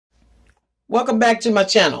Welcome back to my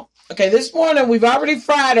channel. Okay, this morning we've already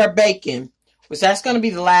fried our bacon, which that's going to be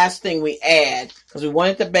the last thing we add because we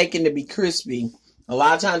wanted the bacon to be crispy. A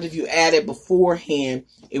lot of times if you add it beforehand,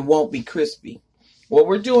 it won't be crispy. What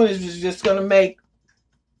we're doing is we're just going to make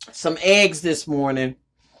some eggs this morning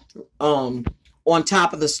on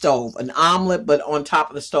top of the stove. An omelet, but on top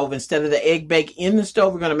of the stove. Instead of the egg bake in the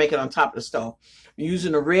stove, we're going to make it on top of the stove. We're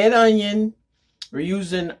using a red onion. We're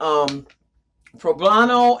using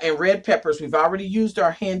poblano and red peppers. We've already used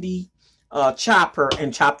our handy chopper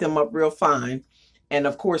and chopped them up real fine. And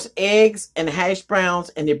of course, eggs and hash browns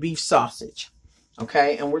and the beef sausage.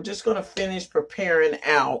 Okay, and we're just going to finish preparing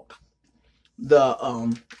out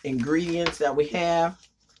the ingredients that we have.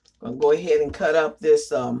 I'm going to go ahead and cut up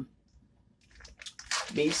this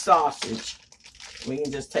beef sausage. We can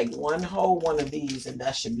just take one whole one of these and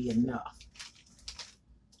that should be enough.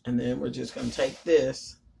 And then we're just going to take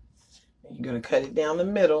this. You're going to cut it down the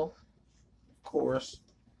middle, of course.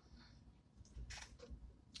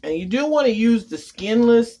 And you do want to use the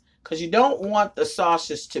skinless because you don't want the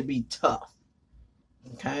sausage to be tough.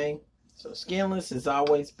 Okay? So skinless is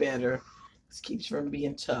always better. This keeps from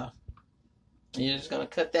being tough. And you're just going to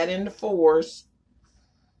cut that into fours.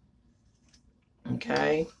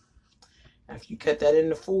 Okay? After you cut that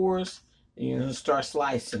into fours, then you're going to start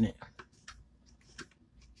slicing it.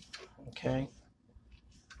 Okay?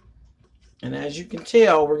 And as you can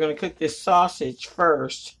tell, we're going to cook this sausage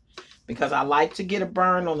first because I like to get a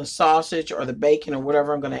burn on the sausage or the bacon or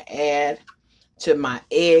whatever I'm going to add to my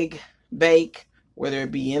egg bake, whether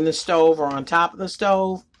it be in the stove or on top of the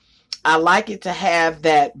stove. I like it to have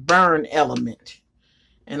that burn element.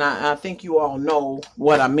 And I think you all know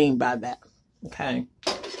what I mean by that. Okay.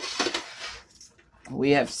 We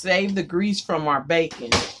have saved the grease from our bacon.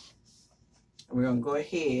 We're going to go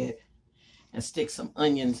ahead and stick some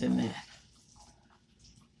onions in that.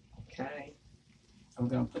 Okay, I'm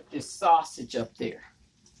going to put this sausage up there.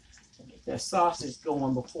 Get that sausage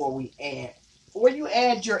going before we add. Before you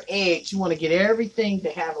add your eggs, you want to get everything to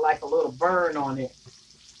have like a little burn on it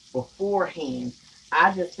beforehand.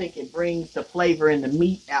 I just think it brings the flavor and the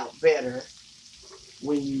meat out better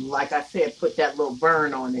when you, like I said, put that little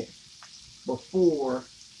burn on it before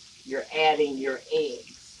you're adding your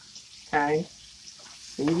eggs. Okay,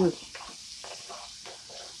 so you just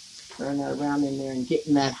turn that around in there and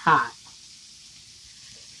getting that hot.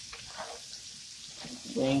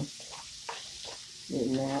 See?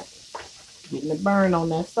 Getting the burn on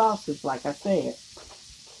that sausage, like I said.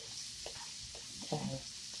 Okay.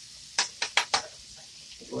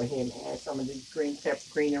 Go ahead and add some of these green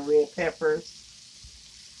and red peppers.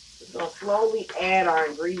 We're going to slowly add our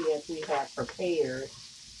ingredients we have prepared.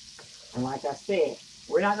 And like I said,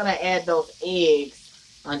 we're not going to add those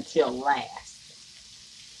eggs until last.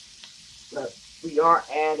 But we are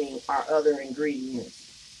adding our other ingredients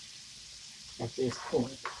at this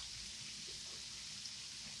point.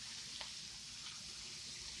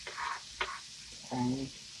 Okay.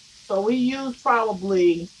 So we use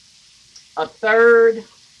probably a third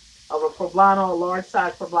of a poblano, a large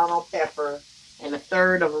size poblano pepper, and a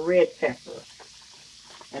third of a red pepper.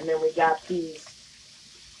 And then we got these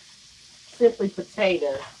simply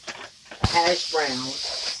potatoes, hash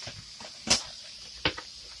browns.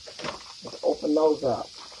 Let's open those up.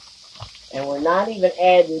 And we're not even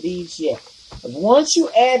adding these yet. But once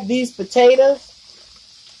you add these potatoes,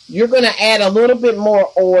 you're going to add a little bit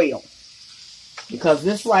more oil. Because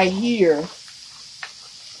this right here,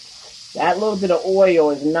 that little bit of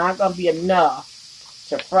oil is not going to be enough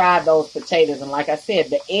to fry those potatoes. And like I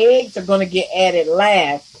said, the eggs are going to get added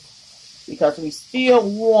last because we still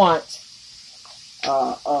want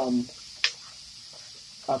a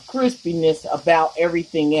crispiness about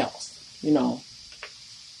everything else. You know.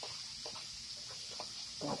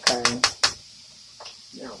 Okay.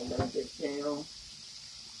 Now we're going to get down.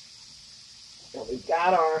 So we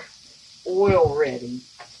got our oil ready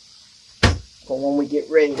for when we get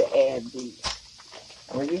ready to add these.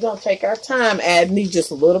 And we're just going to take our time adding these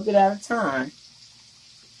just a little bit at a time.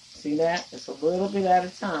 See that? Just a little bit at a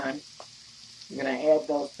time. We're going to add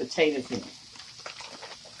those potatoes in.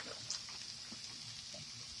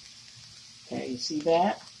 Okay, you see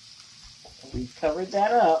that? We've covered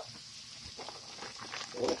that up.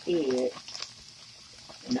 Go ahead.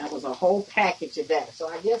 And that was a whole package of that. So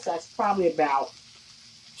I guess that's probably about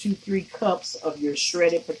 2-3 cups of your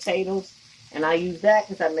shredded potatoes. And I use that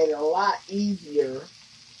because I made it a lot easier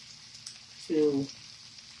to...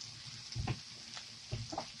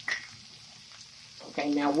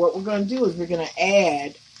 Okay, now what we're going to do is we're going to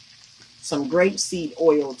add some grapeseed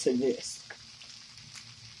oil to this.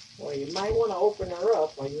 Well, you might want to open her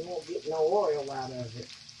up or you won't get no oil out of it.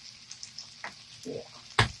 Yeah.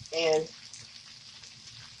 And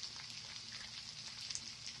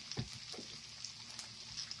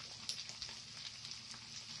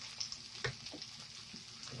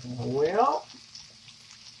well,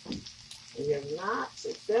 we have not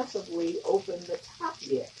successfully opened the top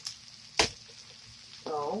yet.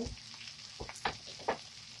 So,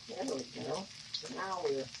 there we go. Now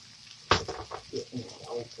we're getting it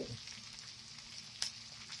open.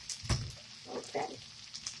 Okay.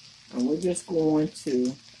 And we're just going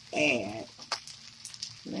to add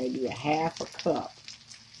maybe a half a cup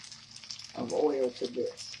of oil to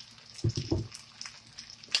this.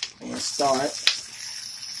 And start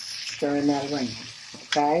stirring that around.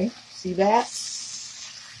 Okay? See that?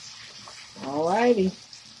 Alrighty.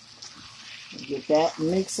 Get that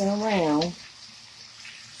mixing around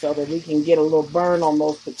so that we can get a little burn on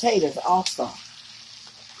those potatoes also.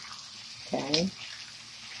 Okay?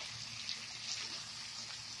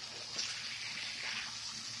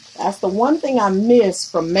 That's the one thing I miss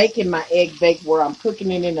from making my egg bake where I'm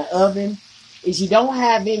cooking it in the oven is you don't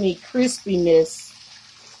have any crispiness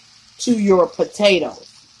to your potatoes.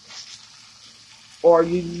 Or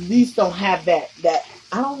you at least don't have that,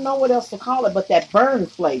 I don't know what else to call it, but that burn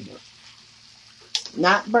flavor.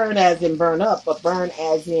 Not burn as in burn up, but burn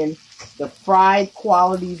as in the fried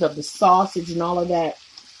qualities of the sausage and all of that.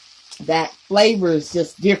 That flavor is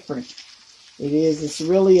just different. It is. It's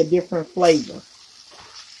really a different flavor.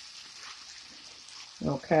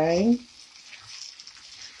 Okay.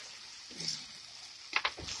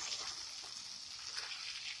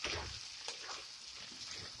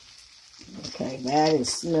 Okay, that is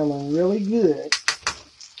smelling really good.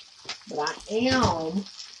 But I am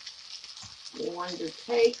going to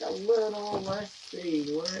take a little, let's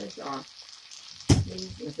see, where's our,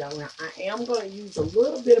 I am going to use a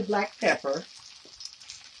little bit of black pepper.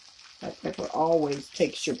 Black pepper always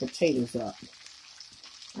takes your potatoes up.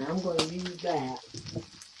 I'm going to use that.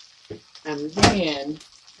 And then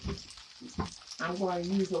I'm going to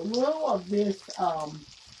use a little of this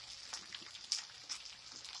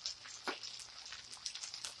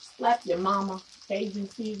slap your mama Cajun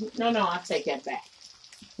seasoning. No, I'll take that back.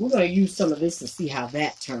 We're going to use some of this to see how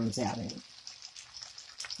that turns out in it.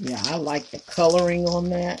 Yeah, I like the coloring on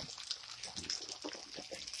that.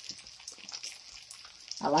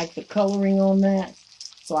 I like the coloring on that.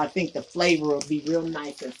 So I think the flavor will be real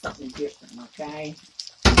nice and something different, okay?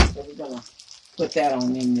 So we're going to put that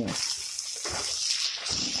on in there.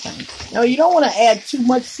 Okay. Now, you don't want to add too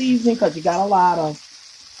much seasoning because you got a lot of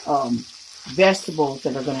vegetables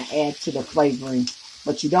that are going to add to the flavoring.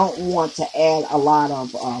 But you don't want to add a lot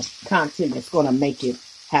of content that's going to make it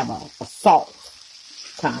have a salt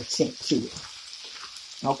content to it.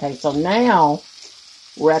 Okay, so now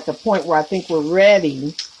we're at the point where I think we're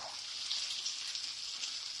ready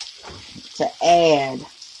to add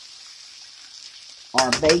our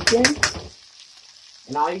bacon.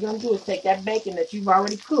 And all you're going to do is take that bacon that you've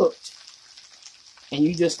already cooked and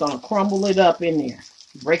you're just going to crumble it up in there.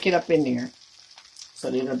 Break it up in there so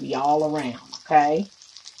that it'll be all around, okay?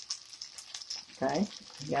 Okay,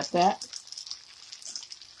 you got that?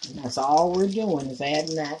 And that's all we're doing is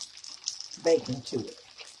adding that bacon to it.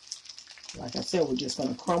 Like I said, we're just going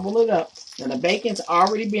to crumble it up. Now, the bacon's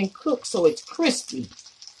already been cooked, so it's crispy.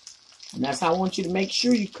 And that's how I want you to make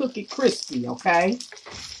sure you cook it crispy, okay?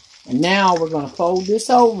 And now we're going to fold this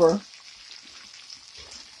over.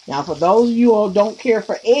 Now, for those of you who don't care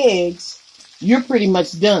for eggs, you're pretty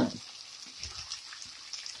much done.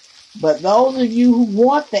 But those of you who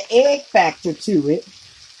want the egg factor to it,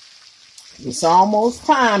 it's almost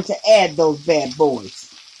time to add those bad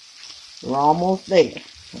boys. We're almost there,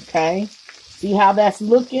 okay? See how that's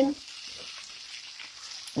looking?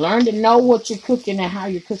 Learn to know what you're cooking and how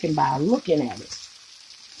you're cooking by looking at it.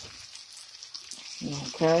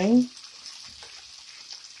 Okay?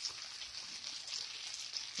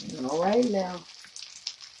 All right now.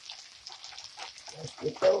 Let's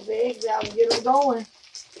get those eggs out and get them going.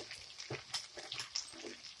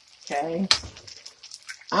 Okay?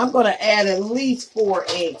 I'm going to add at least 4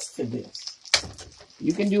 eggs to this.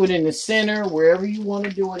 You can do it in the center, wherever you want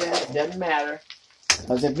to do it at. It doesn't matter.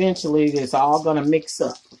 Because eventually it's all going to mix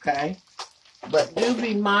up, okay? But do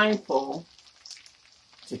be mindful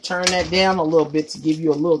to turn that down a little bit to give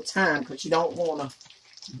you a little time because you don't want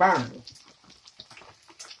to burn.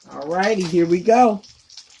 Alrighty, here we go.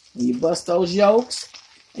 And you bust those yolks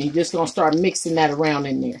and you're just going to start mixing that around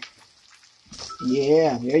in there.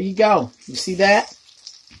 Yeah, there you go. You see that?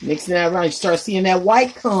 Mixing that around. You start seeing that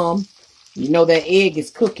white come. You know that egg is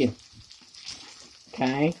cooking.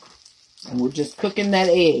 Okay? And we're just cooking that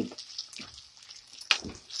egg.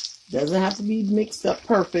 Doesn't have to be mixed up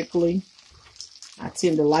perfectly. I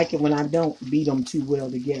tend to like it when I don't beat them too well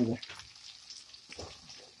together.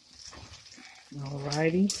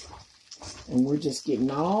 Alrighty. And we're just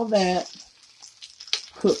getting all that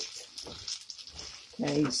cooked.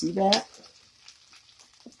 Okay, you see that?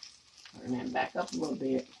 Turn that back up a little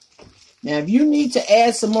bit. Now, if you need to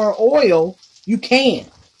add some more oil, you can.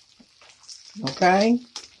 Okay?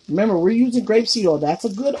 Remember, we're using grapeseed oil. That's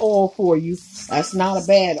a good oil for you. That's not a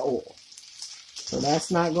bad oil. So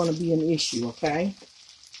that's not going to be an issue, okay?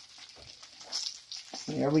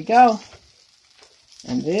 There we go.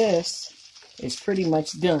 And this is pretty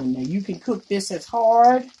much done. Now, you can cook this as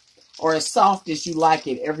hard or as soft as you like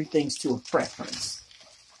it. Everything's to a preference.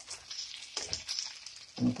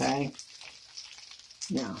 Okay?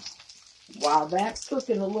 Now, while that's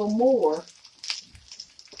cooking a little more,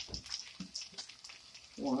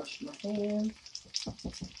 wash my hands.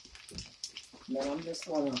 Then I'm just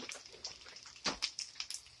going to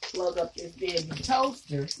plug up this baby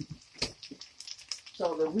toaster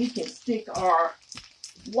so that we can stick our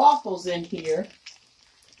waffles in here.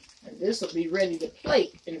 And this will be ready to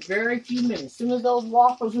plate in very few minutes. As soon as those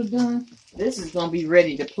waffles are done, this is going to be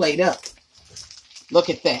ready to plate up. Look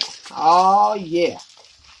at that. Oh, yeah.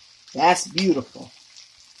 That's beautiful.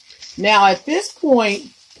 Now, at this point,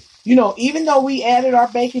 you know, even though we added our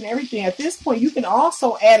bacon and everything, at this point, you can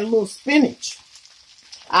also add a little spinach.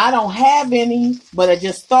 I don't have any, but I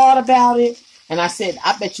just thought about it. And I said,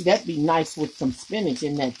 I bet you that'd be nice with some spinach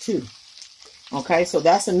in that too. Okay, so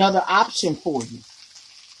that's another option for you.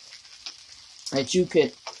 That you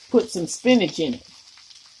could put some spinach in it.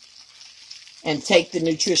 And take the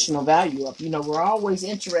nutritional value up. You know, we're always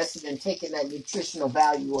interested in taking that nutritional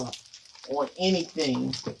value up on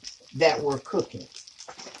anything that we're cooking.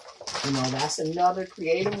 You know, that's another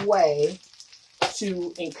creative way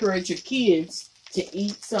to encourage your kids to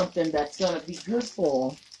eat something that's going to be good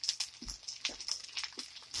for them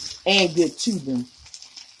and good to them.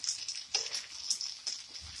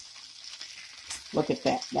 Look at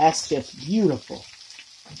that. That's just beautiful.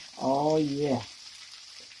 Oh, yeah.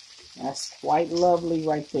 That's quite lovely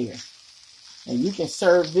right there. And you can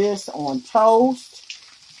serve this on toast,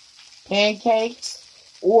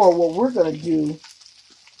 pancakes, or what we're going to do,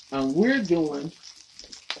 we're doing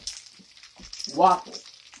waffles.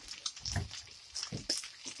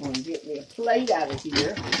 I'm going to get me a plate out of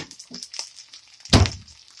here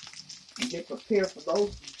and get prepared for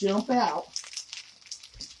those to jump out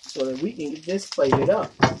so that we can get this plated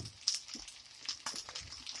up.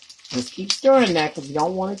 Just keep stirring that because you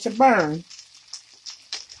don't want it to burn.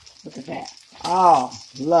 Look at that. Oh,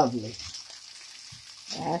 lovely.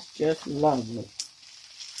 That's just lovely.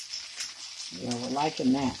 Yeah, we're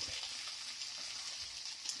liking that.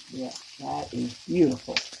 Yeah, that is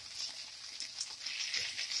beautiful.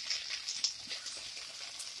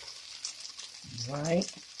 All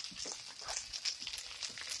right.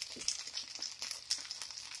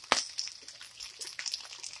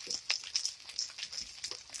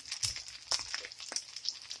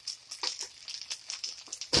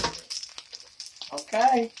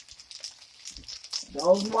 Okay,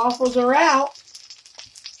 those waffles are out.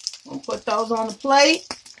 I'm going to put those on the plate.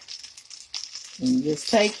 And just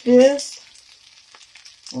take this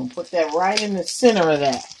and put that right in the center of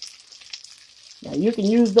that. Now you can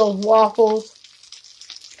use those waffles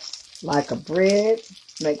like a bread.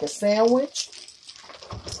 Make a sandwich.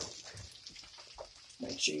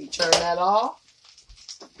 Make sure you turn that off.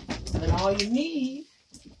 And all you need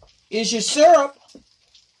is your syrup.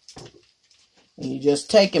 And you just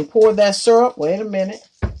take and pour that syrup. Wait a minute.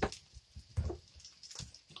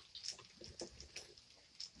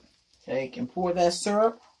 Take and pour that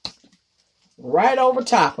syrup right over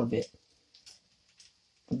top of it.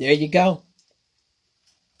 There you go.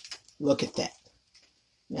 Look at that.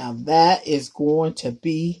 Now that is going to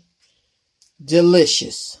be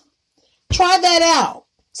delicious. Try that out.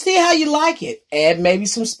 See how you like it. Add maybe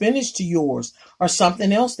some spinach to yours or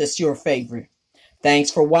something else that's your favorite.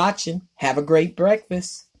 Thanks for watching. Have a great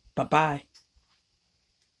breakfast. Bye-bye.